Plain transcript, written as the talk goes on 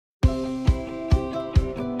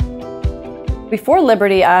Before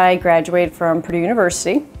Liberty, I graduated from Purdue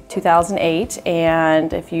University, 2008,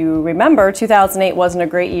 and if you remember, 2008 wasn't a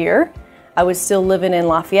great year. I was still living in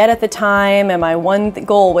Lafayette at the time, and my one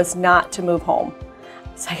goal was not to move home.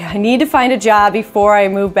 So I need to find a job before I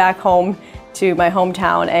move back home to my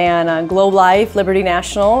hometown, and Globe Life, Liberty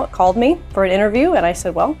National called me for an interview, and I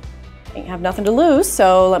said, well, I have nothing to lose,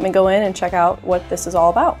 so let me go in and check out what this is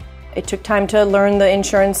all about. It took time to learn the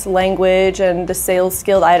insurance language and the sales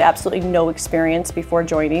skills. I had absolutely no experience before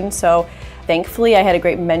joining, so thankfully I had a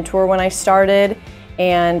great mentor when I started,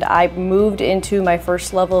 and I moved into my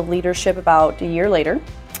first level of leadership about a year later.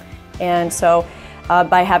 And so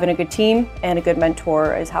by having a good team and a good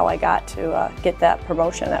mentor is how I got to get that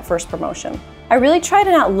promotion, that first promotion. I really try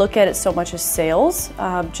to not look at it so much as sales,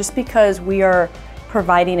 just because we are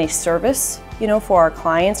providing a service, for our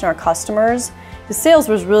clients and our customers. The sales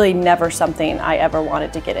was really never something I ever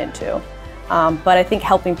wanted to get into. But I think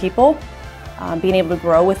helping people, being able to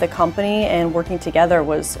grow with the company and working together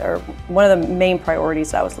was one of the main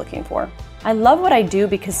priorities I was looking for. I love what I do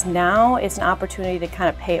because now it's an opportunity to kind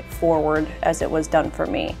of pay it forward as it was done for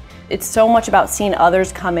me. It's so much about seeing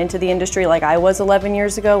others come into the industry like I was 11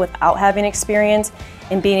 years ago without having experience,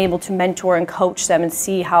 and being able to mentor and coach them and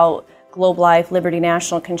see how Globe Life, Liberty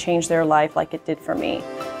National can change their life like it did for me.